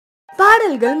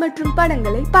பாடல்கள் மற்றும்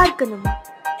படங்களை பார்க்கணுமா?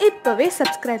 இப்பவே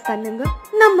சப்ஸ்கிரைப் பண்ணுங்க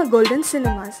நம்ம கோல்டன்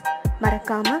சினிமாஸ்.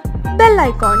 மறக்காம பெல்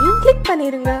ஐகானையும் கிளிக்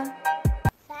பண்ணிருங்க.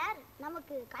 சார்,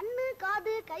 நமக்கு கண்ணு,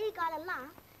 காது, கை, காலெல்லாம்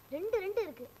ரெண்டு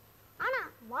இருக்கு. ஆனா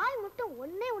வாய் மட்டும்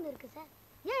ஒண்ணே இருக்கு சார்.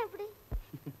 ஏன் இப்படி?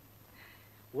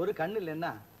 ஒரு கண்ணு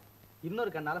இல்லைன்னா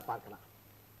இன்னொரு கண்ணால பார்க்கலாம்.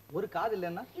 ஒரு காது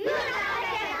இல்லைன்னா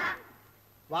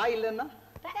வாய் இல்லைன்னா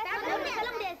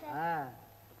சொல்ல முடியாது சார்.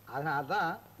 அதனால்தான்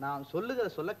நான் சொல்லுகிற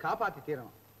சொல்ல காப்பாத்தி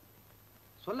தீரணும்.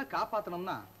 சொல்ல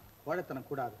காப்பாத்தணும்னா கோழைத்தனம்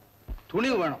கூடாது,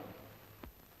 துணிவு வேணும்.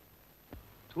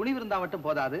 துணிவு இருந்தா மட்டும்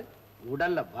போதாது,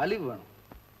 உடல்ல வலிவு வேணும்.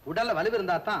 உடல்ல வலிவு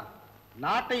இருந்தா தான்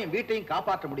நாட்டையும் வீட்டையும்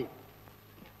காப்பாற்ற முடியும்.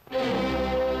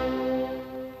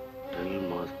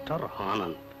 மாஸ்டர்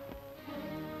ஆனந்த்.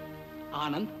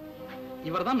 ஆனந்த்,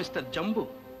 இவர்தான் மிஸ்டர் ஜம்பு.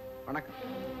 வணக்கம்.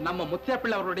 நம்ம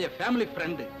முத்தியாப்பிள்ளை அவருடைய ஃபேமிலி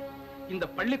ஃப்ரெண்டு. இந்த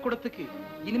பள்ளிக்கூடத்துக்கு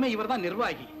இனிமே இவர்தான்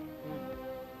நிர்வாகி.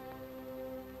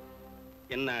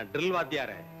 என்ன ட்ரில்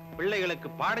வாத்தியார, பிள்ளைகளுக்கு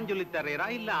பாடம் சொல்லி தர்றா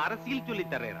இல்ல அரசியல் சொல்லி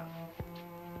தர்றா?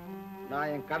 நான்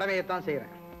என் கடமையை தான்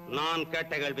செய்யறேன். நான்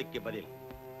கேட்ட கேள்விக்கு பதில்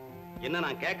என்ன?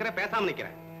 நான் கேட்கிறேன், பேசாம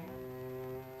நிக்கிறேன்.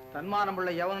 தன்மானம்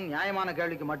உள்ள எவனும் நியாயமான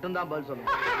கேள்விக்கு மட்டும்தான் பதில்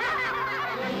சொல்லுவேன்.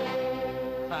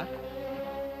 சார்,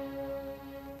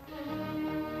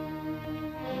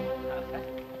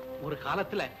 ஒரு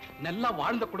காலத்துல நல்லா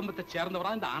வாழ்ந்த குடும்பத்தை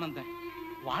சேர்ந்தவரா இந்த ஆனந்தன்.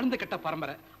 வாழ்ந்த கெட்ட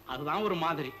பரம்பரை, அதுதான் ஒரு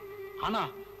மாதிரி. ஆனா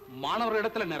மாணவர்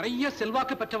இடத்துல நிறைய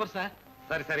செல்வாக்கு பெற்றவர் சார்.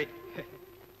 சரி சரி,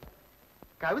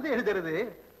 கவிதை எழுதுறது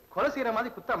கொலை செய்யற மாதிரி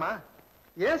குத்தமா?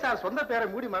 ஏன் சார் சொந்த பேரை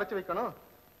மூடி மறைச்சு வைக்கணும்?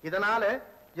 இதனால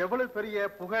எவ்வளவு பெரிய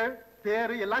புகழ்,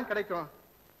 பேரு எல்லாம் கிடைக்கும்.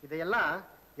 இதையெல்லாம்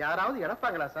யாராவது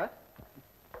இழப்பாங்களா சார்?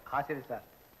 ஆசிரியர் சார்,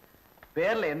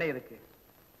 பேர்ல என்ன இருக்கு?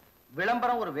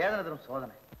 விளம்பரம் ஒரு வேதனை தரும்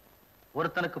சோதனை.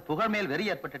 ஒருத்தனுக்கு புகழ் மேல் வெறி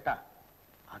ஏற்பட்டுட்டா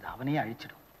அது அவனையே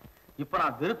அழிச்சிடும். இப்ப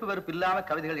நான் விருப்பு வெறுப்பு இல்லாம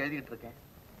கவிதைகள் எழுதிட்டு இருக்கேன்.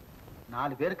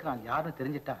 4 பேருக்கு நான் யாருன்னு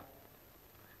தெரிஞ்சிட்டா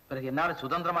பிறகு என்னால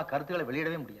சுதந்திரமா கருத்துக்களை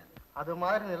வெளியிடவே முடியாது. அது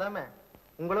மாதிரி நிலைமை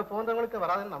உங்களை போன்றவங்களுக்கு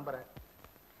வராதுன்னு நம்புறேன்.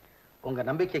 உங்க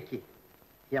நம்பிக்கைக்கு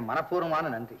என் மனப்பூர்வமான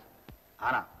நன்றி.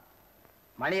 ஆனா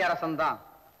மணியரசன் தான்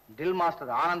ட்ரில்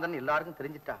மாஸ்டர் ஆனந்தன் எல்லாருக்கும்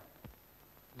தெரிஞ்சிட்டா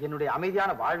என்னுடைய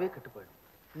அமைதியான வாழ்வே கெட்டு போயிடும்.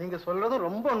 நீங்க சொல்றதும்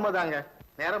ரொம்ப உண்மைதாங்க.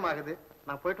 நேரமாகுது,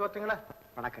 நான் போயிட்டு வரட்டுங்களா?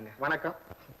 வணக்கங்க. வணக்கம்.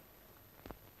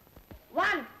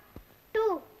 1 2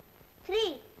 3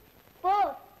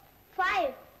 4 5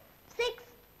 6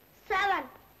 7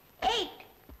 8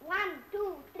 1 2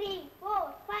 3 4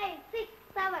 5 6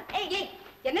 7 8.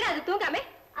 என்னடா அது தூங்காமே?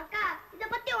 அக்கா, இத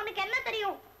பத்தி உனக்கு என்ன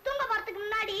தெரியும்? தூங்க போறதுக்கு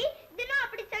முன்னாடி தினம்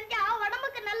அப்படி செஞ்சா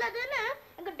உடம்புக்கு நல்லதுன்னு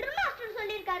எங்க ட்ரில் மாஸ்டர்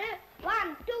சொல்லிருக்காரு.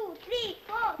 1 2 3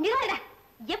 4. நிறுத்துடா.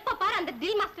 எப்ப பாரு அந்த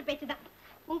ட்ரில் மாஸ்டர் பேச்சுதான்.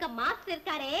 உங்க மாஸ்டர்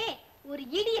இருக்காரே, ஒரு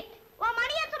இடியட். ஓ,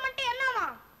 மணியரசன் மட்டும் என்னவா?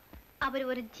 அவர்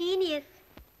ஒரு ஜீனியஸ்.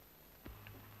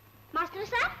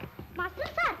 மாஸ்டர்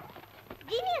சார்,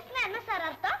 ஜீனியஸ்னா என்ன சார்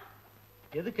அர்த்தம்?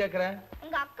 எது கேக்குற?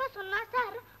 உங்க அக்கா சொன்னா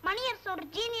சார், மணியரசன் ஒரு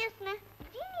ஜீனியஸ்னு.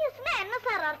 ஜீனியஸ்னா என்ன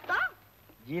சார் அர்த்தம்?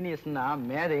 ஜீனியஸ்னா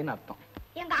மேதைன்னு அர்த்தம்.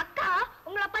 எங்க அக்கா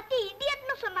உங்களை பத்தி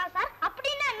இடியட்னு சொன்னா சார்,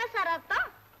 அப்படின்னா என்ன சார் அர்த்தம்?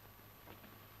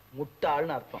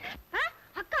 முட்டாள்னு அர்த்தம்.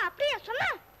 அக்கா அப்படியே சொன்னா?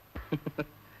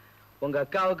 உங்க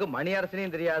அக்காவுக்கு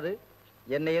மணியரசனையும் தெரியாது,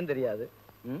 என்னையும் தெரியாது.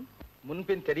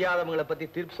 முன்பின் தெரியாதவங்களை பத்தி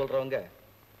தீர்ப்பு சொல்றவங்க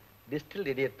டிஸ்டில்ட்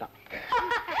இடியட் தான்.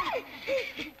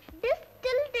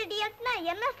 டிஸ்டில்ட் இடியட்னா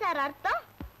என்ன சார் அர்த்தம்?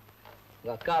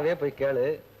 உங்க அக்காவே போய் கேளு,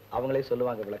 அவங்களே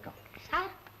சொல்லுவாங்க விளக்கம்.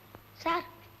 சார்,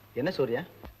 என்ன சூர்யா?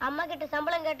 அம்மா கிட்ட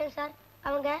சம்பளம் கேட்டேன் சார்.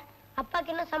 அவங்க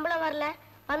அப்பாக்கு இன்னும் சம்பளம் வரல,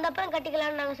 வந்தப்பறம்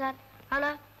கட்டிக்கலாம்னாங்க சார். ஆனா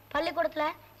பள்ளிக்கூடத்துல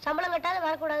சம்பளம் கட்டாத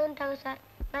வரக்கூடாதுன்ட்டாங்க சார்.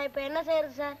 நான் இப்ப என்ன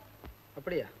செய்யறது சார்?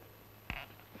 அப்படியா?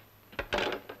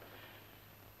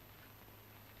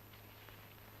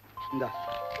 இந்தா,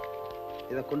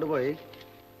 இத கொண்டு போய்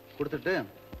கொடுத்துட்டு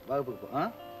வகுப்புக்கு போ.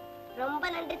 ரொம்ப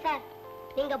நன்றி சார்.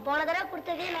 நீங்க போன தடவை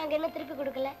கொடுத்ததே நாங்க என்ன திருப்பி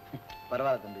கொடுக்கல.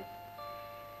 பரவாயில்ல தம்பி,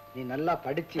 நீ நல்லா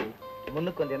படிச்சு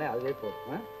முன்னுக்கு வந்தேன்னா அதுவே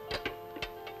போதும்.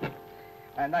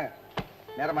 இந்தாங்க,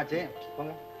 நேரமாச்சு,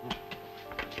 போங்க.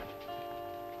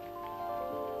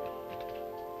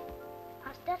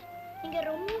 மாஸ்டர், நீங்க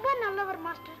ரொம்ப நல்லவர்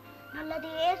மாஸ்டர்.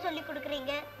 நல்லதையே சொல்லி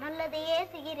கொடுக்குறீங்க, நல்லதையே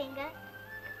செய்யறீங்க.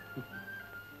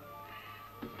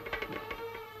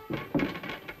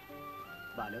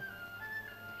 பாலு,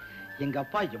 எங்க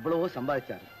அப்பா எவ்வளவோ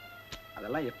சம்பாதிச்சாரு,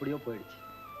 அதெல்லாம் எப்படியோ போயிடுச்சு.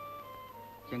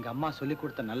 எங்க அம்மா சொல்லி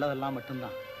கொடுத்த நல்லதெல்லாம்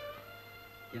மட்டும்தான்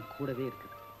என் கூடவே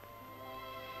இருக்குது.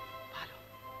 பாலு,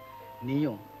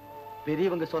 நீயும்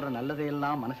பெரியவங்க சொல்ற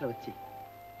நல்லதையெல்லாம் மனசுல வச்சு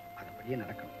அதபடியே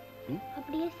நடக்கணும்.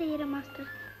 அப்படியே செய்யற மாஸ்டர்.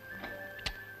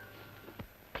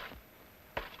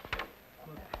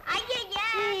 ஐயா,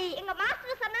 எங்க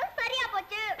மாஸ்டர் சொன்னது சரியா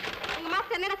போச்சு. உங்க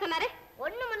மாஸ்டர் என்ன சொன்னாரு?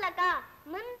 ஒண்ணுமில்லக்கா,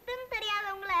 முன்பின்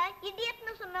தெரியாதவங்கள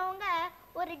இடியட்னு சொன்னவங்க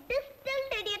ஒரு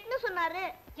டிஸ்டில்ட் இடியட்னு சொன்னாரு.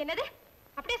 என்னது?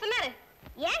 அப்படியே சொன்னாரு?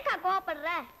 ஏன்க்கா கோவப்படுற?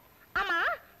 ஆமா,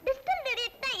 டிஸ்டில்ட்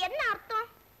இடியட்னா என்ன அர்த்தம்?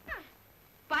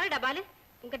 பாருடா பாலு,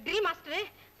 உங்க ட்ரில் மாஸ்டர்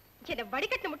என்ன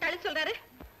வடிகட்டு முட்டாள்னு சொல்றாரு.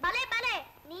 பலே பலே,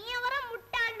 நீ அவரை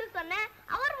முட்டாள்னு சொன்ன,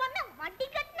 அவர் வந்து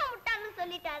வடிகட்டின முட்டாள்னு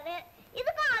சொல்லிட்டாரு.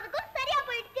 இதுக்கும் அதுக்கும் சரியா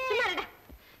போயிடுச்சு. சும்மாருடா.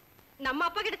 நம்ம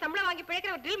அப்பா கிட்ட சம்பளம் வாங்கி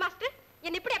பிழைக்கிற ஒரு ட்ரில் மாஸ்டர்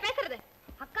என்ன இப்படியா பேசுறது?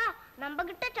 அக்கா, நம்ம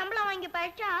கிட்ட சம்பளம் வாங்கி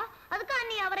பழிச்சா அதுக்கா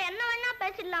நீ அவரை என்ன வேணா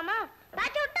பேசிடலாமா?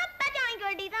 பேச்ச விட்டா பேச்ச வாங்கிக்க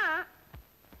வேண்டியதான்.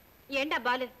 ஏண்டா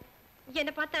பாலு,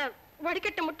 என்ன பார்த்தா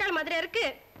வடிகட்டு முட்டாள் மாதிரி இருக்கு?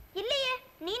 இல்லையே,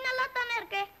 நீ நல்லா தானே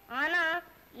இருக்க. ஆனா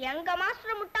எங்க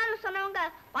மாஸ்டர் முட்டாள்னு சொன்னவங்க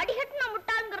வடிகட்டின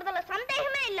முட்டாள்ங்கிறதுல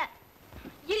சந்தேகமே இல்ல.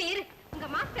 இரு இரு, உங்க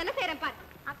மாஸ்டர் என்ன செய்யறேன் பாரு.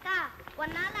 அக்கா,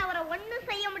 உன்னால அவரை ஒண்ணும்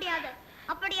செய்ய முடியாது.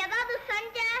 அப்படி ஏதாவது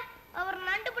செஞ்ச அவர்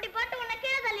நண்டுபிடி போட்டு உன்னை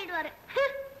கீழே தள்ளிடுவாரு.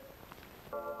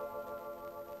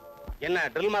 என்ன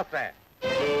ட்ரில் மாஸ்டர்?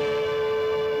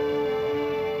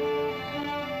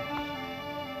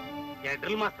 ஏன்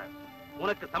ட்ரில் மாஸ்டர்,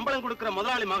 உனக்கு சம்பளம் கொடுக்கிற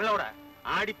முதலாளி மகளோட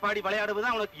ஆடி பாடி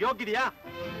விளையாடுவதுதான் உனக்கு யோகியதையா?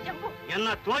 ஜம்பு,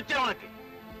 என்ன துணைச்சா உனக்கு?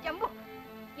 ஜம்பு,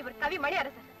 இவர் கவி மணி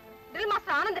அரசர், ட்ரில்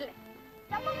மாஸ்டர் ஆனந்த் இல்ல.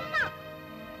 ஜம்பு மாமா,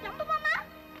 ஜம்பு மாமா,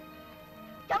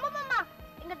 ஜம்பு மாமா,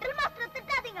 எங்க ட்ரில் மாஸ்டர்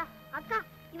திட்டாதீங்க. அக்கா,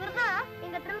 இவர்தான்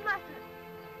எங்க ட்ரில் மாஸ்டர்.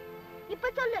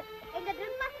 இப்ப சொல்லு, எங்க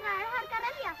ட்ரில் மாஸ்டர் அழகா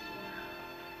இருக்காரா இல்லையா?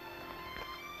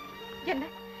 என்ன,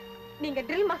 நீங்க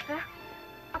ட்ரில் மாஸ்டரா?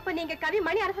 அப்ப நீங்க கவி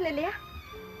மணி அரசன் இல்லையா?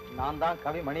 நான் தான்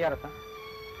கவி மணியரசன்.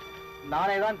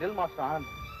 நானே தான் ட்ரில் மாஸ்டர்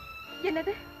ஆனந்த்.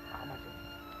 என்னது? ஆமா சார்.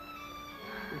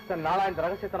 இத்தனை நாளா இந்த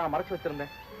ரகசியத்தை நான் மறைச்சு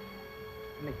வச்சிருந்தேன்.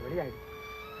 இன்னைக்கு வெளியாயிடுச்சு.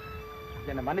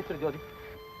 என்னை மன்னிச்சிரு ஜோதி,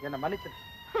 என்னை மன்னிச்சிரு.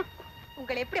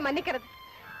 உங்களை எப்படி மன்னிக்கிறது?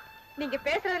 நீங்க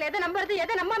பேசுறதுல எதை நம்புறது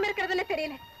எதை நம்பாம இருக்கிறதுன்னு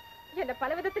தெரியல. என்ன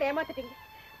பல விதத்துல ஏமாத்திட்டீங்க.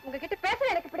 உங்ககிட்ட பேச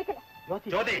எனக்கு பிடிக்கல.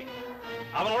 ஜோதி,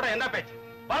 அவனோட என்ன பேச்சு?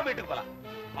 வா வீட்டுக்கு போலாம்.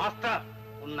 மாஸ்டர்,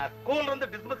 உன்னை ஸ்கூல்ல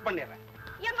இருந்து டிஸ்மிஸ் பண்ணிடுறேன்.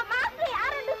 எங்க மாஸ்டர்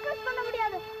யாரும் டிஸ்கஸ் பண்ண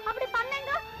முடியாது. அப்படி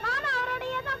பண்ணேங்க நானும்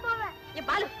அவரோடயே தான் போவேன். ஏ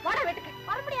பாலு, வாடா வீட்டுக்கு.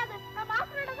 வர முடியாது, நான்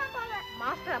மாஸ்டரோட தான் போவேன்.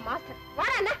 மாஸ்டரா? மாஸ்டர்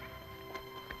வாடா. என்ன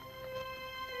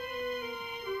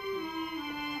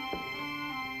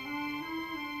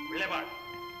பிள்ளைவாள்,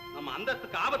 நம்ம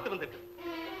அந்தஸ்துக்கு ஆபத்து வந்துட்டு,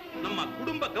 நம்ம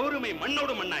குடும்ப கௌரவமை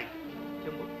மண்ணோடு மண்ணாய்.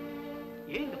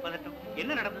 ஏன் இந்த பதட்டம்?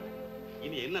 என்ன நடந்தது?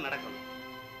 இனி என்ன நடக்கணும்?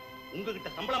 உங்ககிட்ட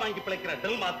சம்பளம் வாங்கி பிழைக்கிற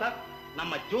ட்ரில் மாஸ்டர்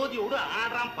நம்ம ஜோதியோடு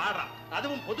ஆடுறான் பாடுறான்,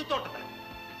 அதுவும் பொது தோட்டத்துல.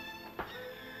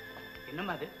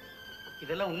 என்னம்மா அது?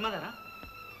 இதெல்லாம் உண்மைதானா?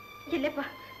 இல்லப்பா,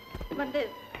 வந்து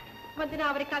வந்து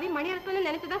நான் அவரை கவி மணி அரசன்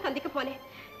நினைச்சுதான் சந்திக்க போனேன்.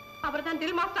 அவர் தான்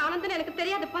ட்ரில் மாஸ்டர் ஆனந்த்னு எனக்கு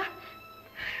தெரியாதுப்பா.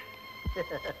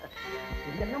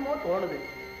 என்னமோ தோணுது,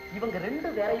 இவங்க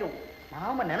ரெண்டு பேரையும்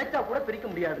நாம நினைச்சா கூட பிரிக்க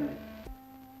முடியாதுன்னு.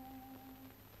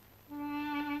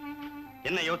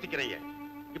 என்ன யோசிக்கிறீங்க?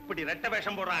 இப்படி ரெட்ட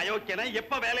வேஷம் போடுற அயோக்கியனை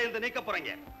எப்ப வேலையை இருந்து நீக்க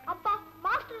போறீங்க? அப்பா,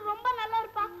 மாஸ்டர் ரொம்ப நல்லா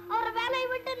இருப்பா, அவரை வேலையை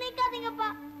விட்டு நீக்காதீங்கப்பா.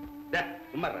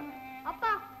 சும்மா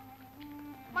அப்பா,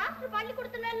 மாஸ்டர்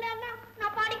பள்ளிக்கூடத்துல இல்லன்னா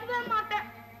நான் படிக்கவே மாட்டேன்.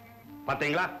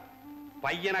 பாத்தீங்களா,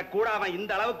 பையனை கூட அவன்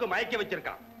இந்த அளவுக்கு மயக்க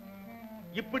வச்சிருக்கான்.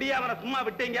 இப்படியே அவனை சும்மா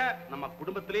விட்டீங்க, நம்ம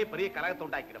குடும்பத்திலேயே பெரிய கலகத்தை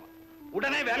உண்டாக்கிடுவான்.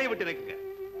 உடனே வேலையை விட்டு நிற்குங்க.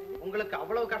 உங்களுக்கு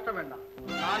அவ்வளவு கஷ்டம் வேண்டாம்,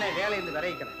 நானே வேலையிலிருந்து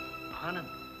விரைக்கிறேன்.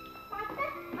 ஆனந்த்,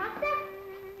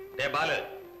 டே பாலு,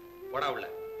 போடா உள்ள.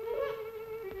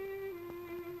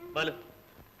 பாலு,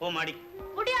 போ மாடி.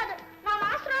 முடியாது, நான்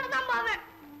மாஸ்டரோட தான் போவேன்.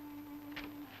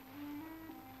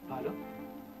 பாலு,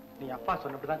 நீ அப்பா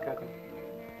சொன்னபடிதான் கேட்கணும்.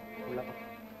 உள்ள போ.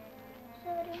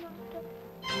 சரி மாஸ்டர்.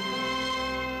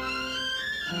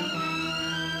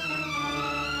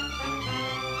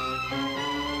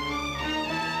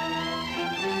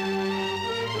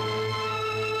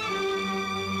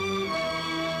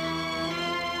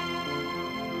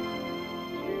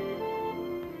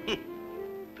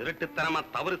 திருட்டுத்தனமா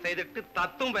தவறு செய்துட்டு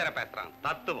தத்துவம் வேற பேசுறான்.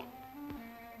 தத்துவம்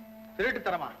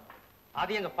திருட்டுத்தனமா?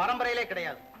 அது எங்க பரம்பரையிலே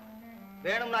கிடையாது.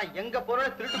 வேணும்னா எங்க பொருளை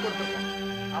திருட்டு கொடுத்துருக்கோம்,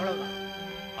 அவ்வளவுதான்.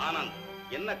 ஆனந்த்,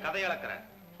 என்ன கதை அளக்கிற?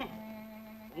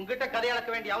 உங்ககிட்ட கதை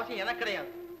அளக்க வேண்டிய அவசியம் எனக்கு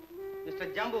கிடையாது.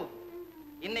 மிஸ்டர் ஜம்பு,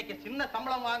 இன்னைக்கு சின்ன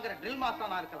சம்பளம் வாங்குற ட்ரில்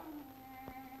மாஸ்டர் நான் இருக்கலாம்.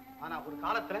 ஆனா ஒரு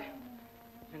காலத்துல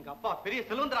எங்க அப்பா பெரிய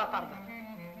செல்வந்தராத்தா இருந்தார்.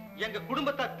 எங்க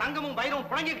குடும்பத்தை தங்கமும்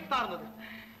வைரமும் புழங்கிட்டு தான் இருந்தது.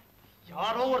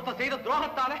 யாரோ ஒருத்தர் செய்த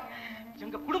துரோகத்தால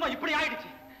எங்க குடும்பம் இப்படி ஆயிடுச்சு.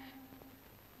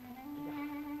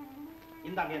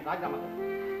 இந்தாங்க என் ராஜினாமா.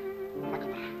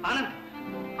 ஆனந்த்,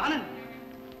 ஆனந்த்,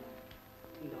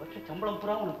 இந்த வருஷம் சம்பளம்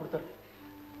பூரா உனக்கு கொடுத்துரு.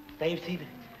 தயவு செய்து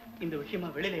இந்த விஷயமா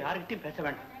வெளியில யாருக்கிட்டையும் பேச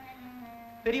வேண்டாம்.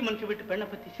 பெரிய மனுஷன் வீட்டு பெண்ணை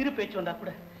பத்தி சிறு பேச்சு வந்தா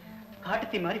கூட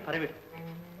காட்டுத்தீ மாதிரி பரவிடும்.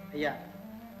 ஐயா,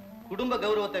 குடும்ப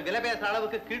கௌரவத்தை விலை பேசுற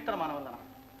அளவுக்கு கீழ்த்தரமானவன் தான்.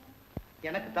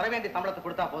 எனக்கு தர வேண்டிய சம்பளத்தை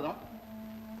கொடுத்தா போதும்.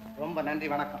 ரொம்ப நன்றி,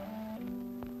 வணக்கம்.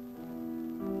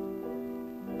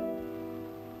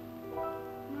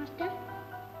 மாஸ்டர்,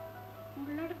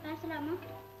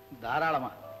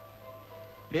 தாராளமா.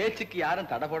 பேச்சுக்கு யாரும்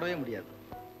தடை போடவே முடியாது.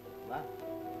 வா.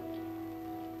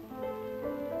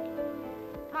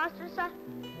 மாஸ்டர் சார்,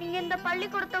 நீங்க இந்த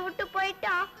பள்ளிக்கூடத்தை விட்டு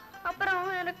போயிட்டா அப்புறம்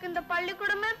எனக்கு இந்த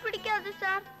பள்ளிக்கூடமே பிடிக்காது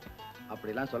சார்.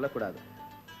 அப்படிலாம் சொல்லக்கூடாது.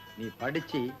 நீ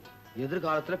படிச்சு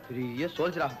எதிர்காலத்துல பெரிய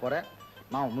சோல்ஜராக போற.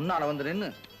 நான் முன்னால வந்து நின்னு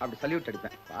அப்படி சல்யூட்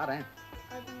அடிப்பேன். பாரேன்.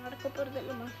 அது நடக்க போறது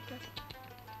இல்ல மாஸ்டர்.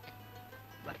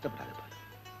 வருத்தப்படாத பாரு.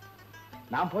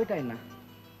 நான் போயிட்டா என்ன?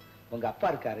 உங்க அப்பா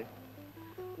இருக்காரு.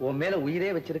 உன் மேல உயிரே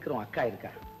வச்சிருக்கிற உன் அக்கா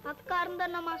இருக்கா. அக்கா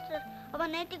இருந்தா மாஸ்டர், அவ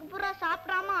நேற்றுக்கு பூரா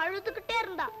சாப்பிடாம அழுதுகிட்டே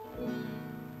இருந்தா.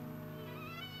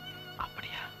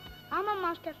 அப்படியா? ஆமா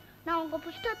மாஸ்டர், நான் உங்க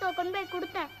புஸ்தகத்தை கொண்டு போய்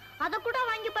கொடுத்தேன். அத கூட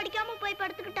வாங்கி படிக்காம போய்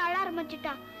படுத்துக்கிட்டு அழ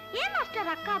ஆரம்பிச்சுட்டா. ஏன்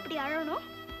மாஸ்டர் அக்கா அப்படி அழணும்?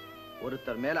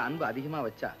 ஒருத்தர் மேல அன்பு அதிகமா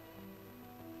வச்சா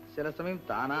சில சமயம்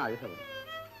தானா அழுக வரும்.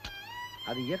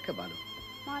 அது இயற்கை பாலு.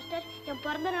 மாஸ்டர், என்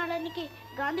பிறந்த நாள் அன்னைக்கு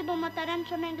காந்தி பொம்மை தரேன்னு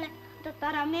சொன்னீங்களே, அதை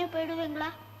தராமே போயிடுவீங்களா?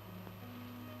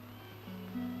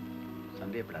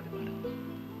 சந்தேகப்படாது பாலு.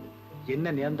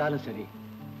 என்ன நேர்ந்தாலும் சரி,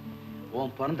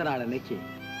 உன் பிறந்த நாள் அன்னைக்கு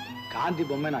காந்தி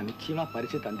பொம்மை நான் நிச்சயமா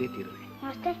பரிசு தந்தே தீருவேன்.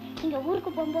 மாஸ்டர், நீங்க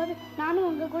ஊருக்கு போகும்போது நானும்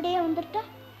உங்க கூடயே வந்துட்டா?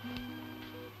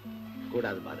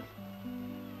 கூடாது பாலு.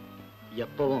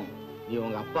 எப்பவும் நீ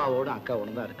உங்க அப்பாவோட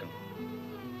அக்காவோட தான் இருக்கணும்.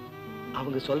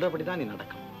 அவங்க சொல்றபடிதான் நீ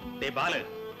நடக்கணும். டேய் பாலு,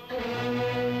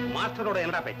 மாஸ்டரோட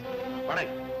என்னடா பேச்சு?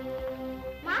 வணக்கம்.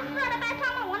 மாஸ்டரோட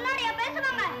பேசாம உன்னோடய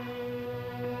பேசுவாங்க.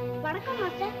 வணக்கம்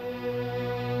master.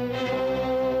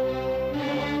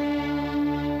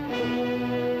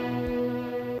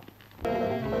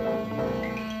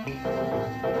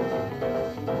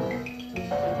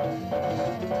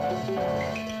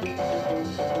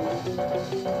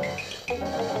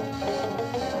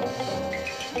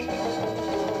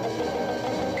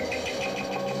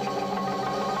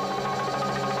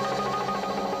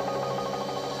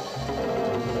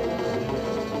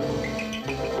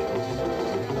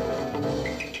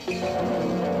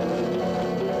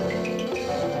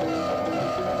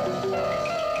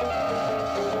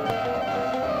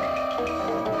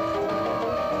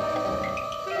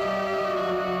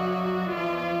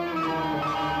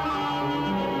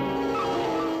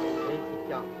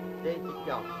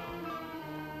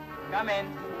 Come in.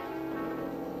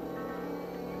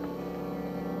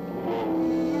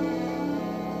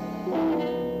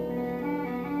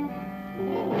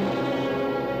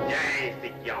 Jai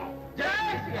சிக்கியம். Jai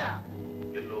சிக்கியம்.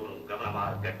 எல்லோரும்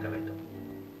கவனமாக கேட்க வேண்டும்.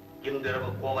 இன்றிரவு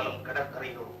கோவலம்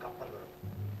கடற்கரையில் ஒரு கப்பல் வரும்.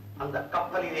 அந்த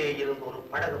கப்பலிலே இருந்து ஒரு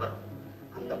படகு வரும்.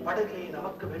 அந்த படகிலே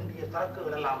நமக்கு வேண்டிய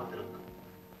சரக்குகள் எல்லாம் வந்திருக்கும்.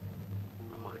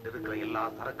 நம்ம கிட்ட இருக்கிற எல்லா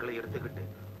சரக்குகளையும் எடுத்துக்கிட்டு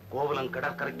கோவலம்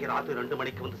கடற்கரைக்கு ராத்திரி 2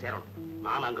 மணிக்கு வந்து சேரணும்.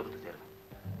 நான் அங்க வந்து சேருவேன்.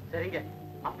 சரிங்க,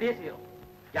 அப்படியே செய்யறோம்.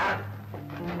 யார்?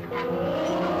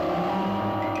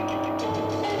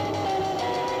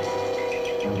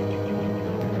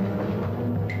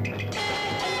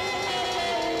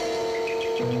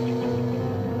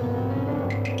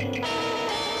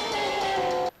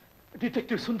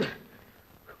 டிடெக்டிவ் சுந்தர்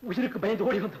உயிருக்கு பயந்து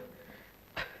ஓடி வந்து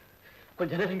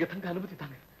கொஞ்ச நேரம் இங்க தங்க அனுமதி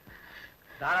தாங்க.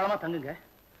 தாராளமா தங்குங்க.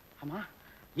 ஆமா,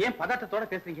 ஏன் பதட்டத்தோட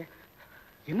பேசுறீங்க?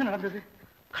 என்ன நடந்தது?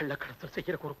 கள்ளக்கடத்தல்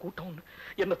செய்யற ஒரு கூட்டம் ஒண்ணு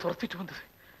என்ன துரத்திட்டு வந்தது.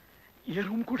 என்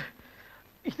ரூம் கூட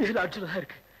இதே லாட்ஜில் தான்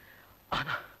இருக்கு.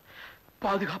 ஆனா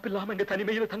பாதுகாப்பு இல்லாம இங்க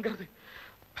தனிமையில தங்குறது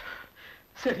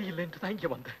சரியில்லைன்னு தான் இங்க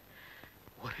வந்தேன்.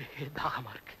 ஒரே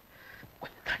தாகமா இருக்கு.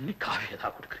 கொஞ்சம் தண்ணி காஃபி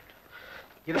ஏதாவது கொடுக்குறீங்க?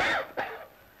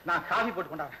 நான் காஃபி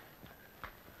போட்டு கொண்டாடுறேன்.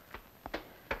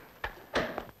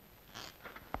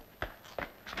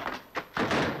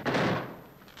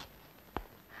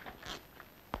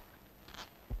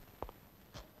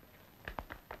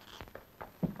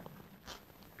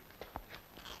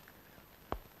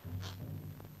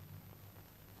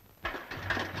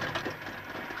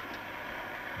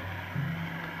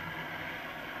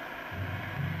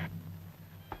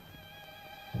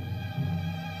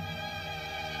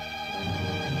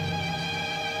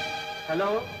 Hello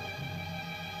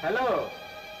hello,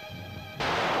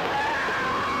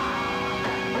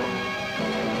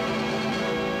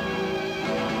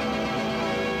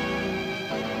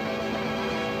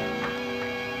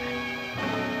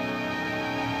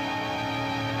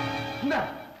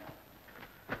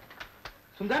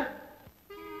 Sundar,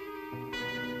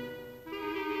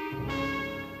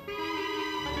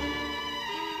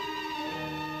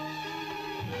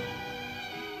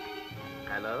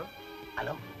 hello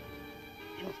hello,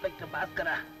 inspector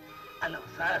Bhaskara? Hello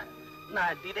sir,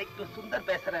 நான் டிடெக்டிவ் சுந்தர்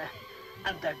பேசுறேன்.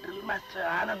 அந்த ட்ரில் மாஸ்டர்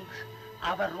ஆனந்த்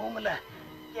அவர் ரூம்ல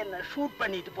என்ன ஷூட்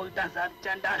பண்ணிட்டு போயிட்டான் சார்.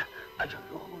 சண்டாள். ஐயோ,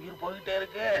 உயிர் போயிட்டே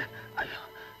இருக்கு. ஐயோ,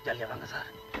 ஜல்லியா வாங்க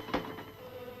சார்.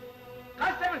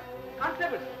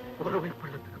 ஒருவை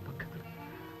பள்ளத்துக்கு பக்கத்துல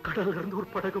கடல்ல இருந்து ஒரு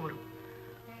படகு வரும்.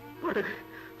 படகு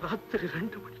ராத்திரி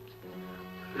 2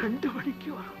 மணிக்கு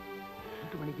வரும்.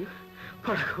 2 மணிக்கு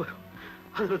படகு வரும்.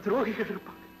 அதுல துரோகிகள்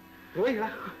இருப்பாங்க. துரோகிகளா?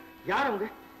 யார் அவங்க?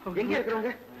 எங்க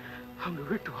இருக்கிறவங்க? அவங்க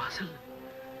வீட்டு வாசல்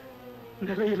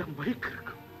நிலையில மைக்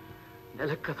இருக்கும்.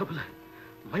 நிலக்கதவுல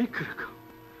மைக் இருக்கும்.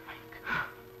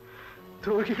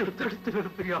 துரோகிகளை தடுத்து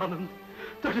நிறுத்துங்க ஆனந்த்,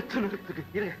 தடுத்து நிறுத்துங்க.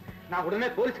 இருங்க, நான் உடனே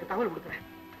போலீஸுக்கு தகவல் கொடுக்குறேன்.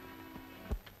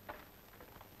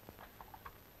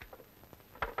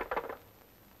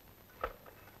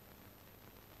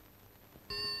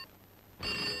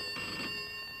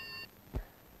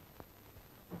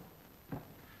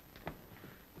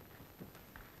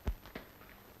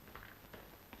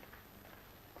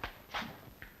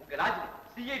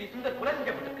 சிஐடி சுந்தர் கொலை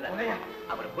செய்யப்பட்டிருக்கிறார்.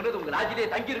 அவர் கொண்டது உங்க ராஜிலே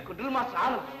தங்கி இருக்கும் ட்ரில் மாஸ்டர்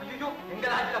ஆனந்த். ஐயோ, எங்க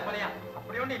ராஜில கொலையா?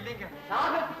 அப்படி ஒண்ணு இல்லைங்க.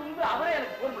 சாகர் சுந்தர் அவரே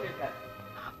எனக்கு போன் பண்ணியிருக்காரு.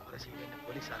 நான் கொலை செய்ய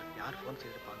போலீஸாருக்கு யார் போன்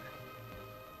செய்திருப்பாங்க?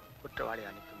 குற்றவாளி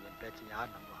அனுப்பும் என் பேச்சு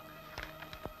யார் நம்புவாங்க?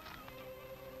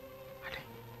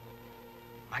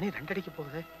 மணி 2 அடிக்க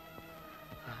போகுது.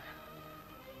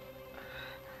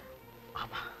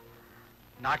 ஆமா,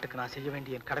 நாட்டுக்கு நான் செய்ய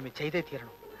வேண்டிய என் கடமை செய்தே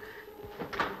தீரணும்.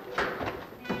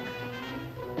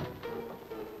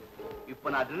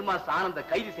 இப்ப நான் ட்ரில் மாஸ்டர் ஆனந்த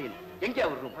கைது செய்யணும். எங்க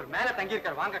அவர் ரூம்? அவர் மேல தங்கி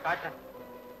இருக்கார், வாங்க காட்டுறேன்.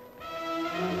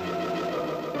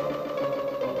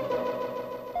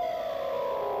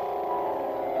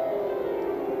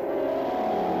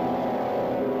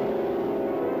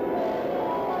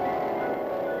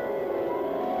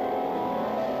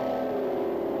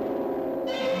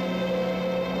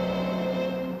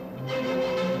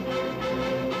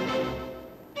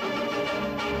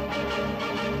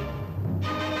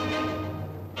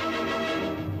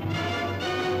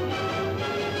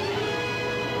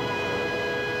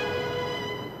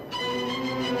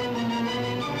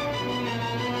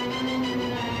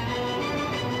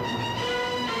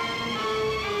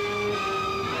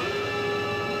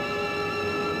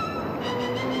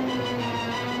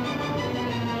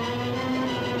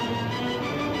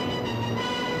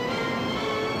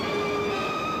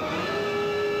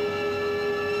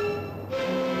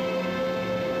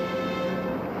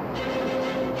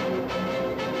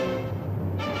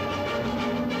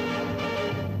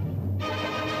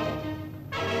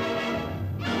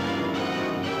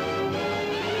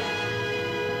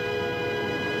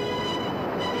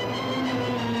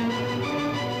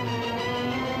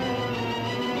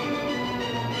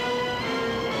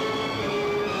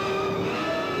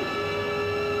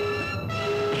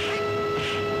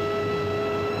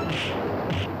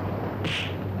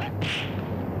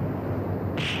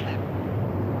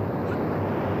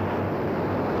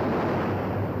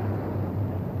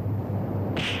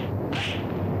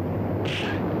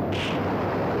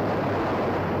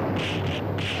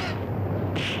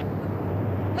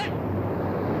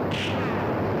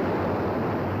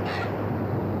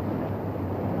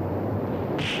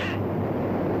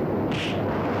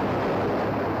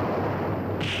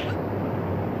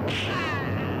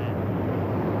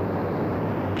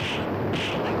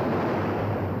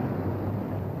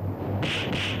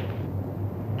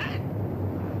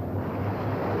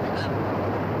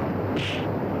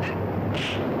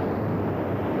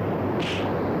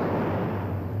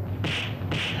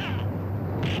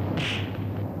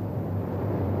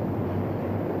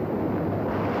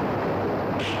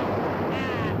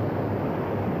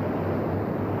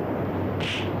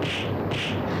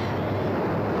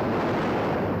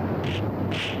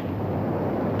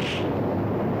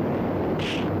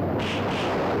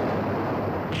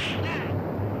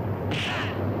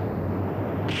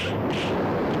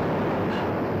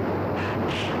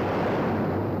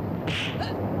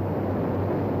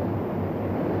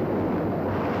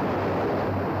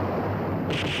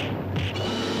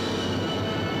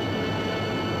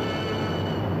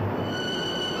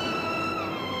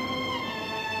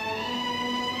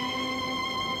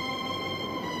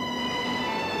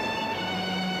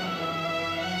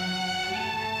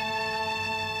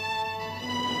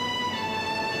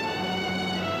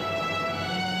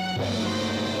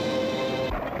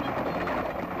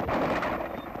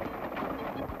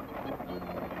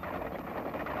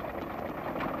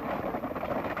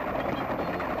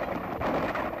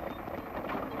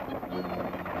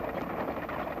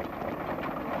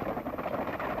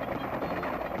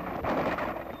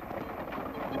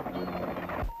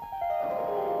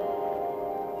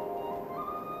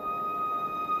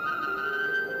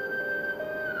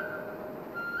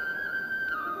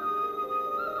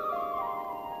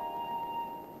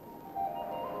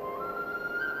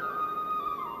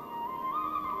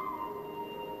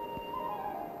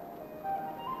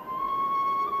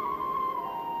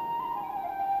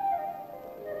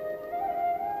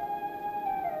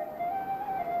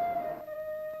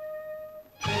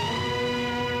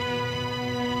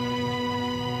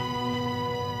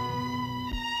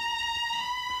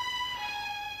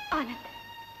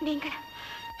 நீங்கள்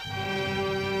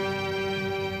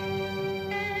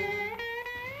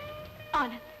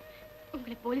ஆனந்த்,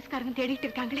 உங்களை போலீஸ்காரங்க தேடிட்டு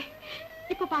இருக்காங்களே.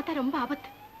 இப்ப பார்த்தா ரொம்ப ஆபத்து.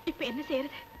 இப்ப என்ன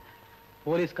செய்யறது?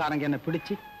 போலீஸ்காரங்க என்ன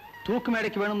பிடிச்சு தூக்கு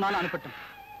மேடைக்கு வேணும்னாலும் அனுப்பட்டும்,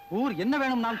 ஊர் என்ன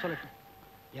வேணும்னாலும் சொல்லட்டும்.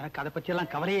 எனக்கு அதை பத்தி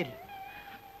எல்லாம் கவலையே இல்லை.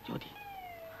 ஜோதி,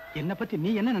 என்ன பத்தி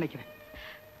நீ என்ன நினைக்கிற?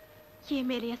 என்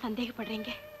மேலேயே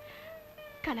சந்தேகப்படுறீங்க?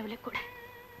 கனவுல கூட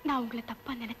நான் உங்களை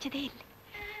தப்பா நினைச்சதே இல்லை.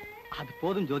 அது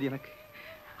போதும் ஜோதி, எனக்கு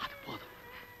அது போதும்.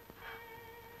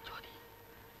 ஜோதி,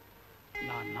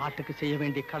 நான் நாட்டுக்கு செய்ய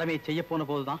வேண்டிய கடமையை செய்ய போன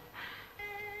போதுதான்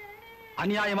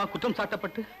அநியாயமா குற்றம்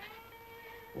சாட்டப்பட்டு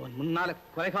உன் முன்னால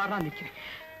கொலைகாரனா நிக்கிறேன்.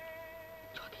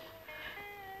 ஜோதி,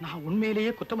 நான்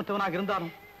உண்மையிலேயே குற்றமற்றவனாக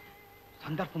இருந்தாலும்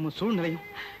சந்தர்ப்பமும் சூழ்நிலையும்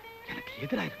எனக்கு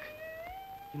எதிராக இருக்கு.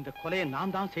 இந்த கொலையை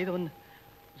நான் தான் செய்தவன்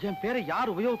என் பேரை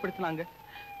யார் உபயோகப்படுத்தினாங்க?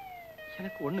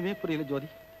 எனக்கு ஒண்ணுமே புரியல ஜோதி.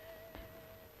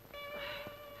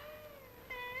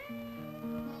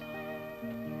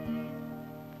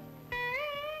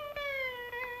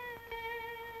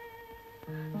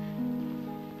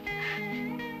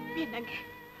 என்னங்க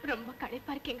ரொம்ப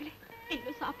களைப்பா இருக்கீங்களே,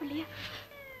 இன்னும் சாப்பிடலையா?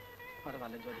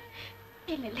 பரவாயில்ல ஜோதி.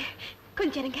 இல்ல இல்ல,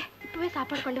 கொஞ்சம் இருங்க, இப்பவே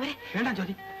சாப்பாடு கொண்டு வரேன். வேண்டாம்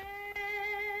ஜோதி.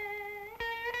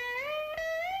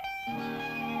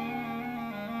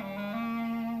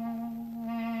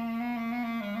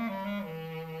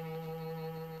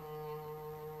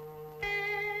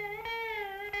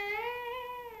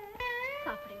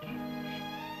 சாப்பிடுங்க,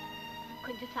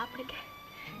 கொஞ்சம் சாப்பிடுங்க.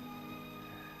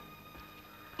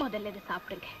 முதல்ல இதை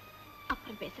சாப்பிடுங்க,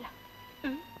 அப்புறம் பேசலாம்.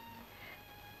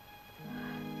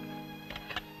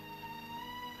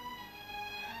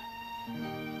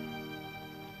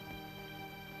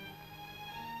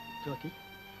 ஜோதி,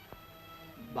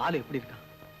 பாலு எப்படி இருக்கான்?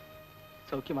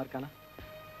 சௌக்கியமா இருக்கானா?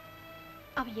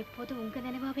 அவ எப்போதும் உங்க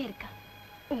நினைவாவே இருக்கா.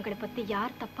 உங்களை பத்தி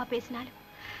யார் தப்பா பேசினாலும்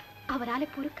அவரால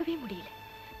பொறுக்கவே முடியல.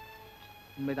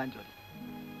 உண்மைதான் ஜோதி,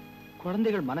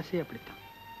 குழந்தைகள் மனசே அப்படித்தான்.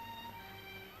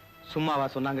 சும்மாவா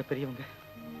சொன்னாங்க பெரியவங்க,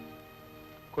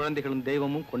 குழந்தைகளும்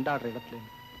தெய்வமும் கொண்டாடுற இடத்துல.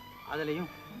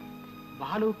 அதுலயும்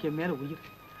பாலுவுக்கு என் மேல உயிர்.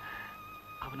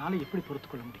 அவனால எப்படி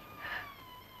பொறுத்துக் கொள்ள முடியும்?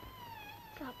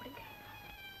 சாப்பிடுங்க.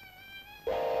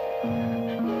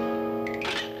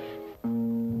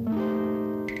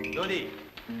 ஜோதி,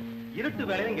 இருட்டு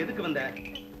வேலையில இங்க எதுக்கு வந்த?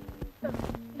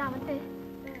 நான் வந்து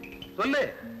சொல்லு.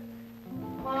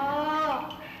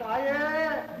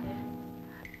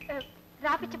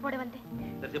 ராபிச்சு போட வந்தேன்.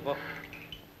 சரி போ.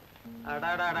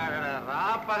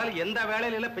 பகல் எந்த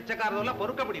வேலையில இல்ல, பிச்சைக்காரதெல்லாம்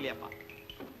பொறுக்க முடியலையாப்பா.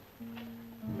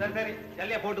 சரி சரி,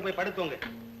 ஜல்லியா போட்டு போய் படுத்துவங்க.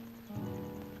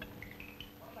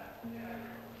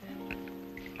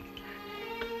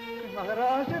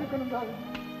 மகராஜா இருக்கணும்.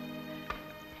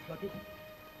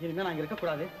 இனிமே நான் இங்க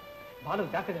இருக்கக்கூடாது.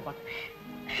 பாலு ஜாக்கிரதை பார்த்து.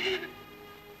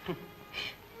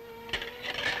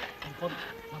 போதும்,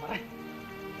 நான் வரேன்.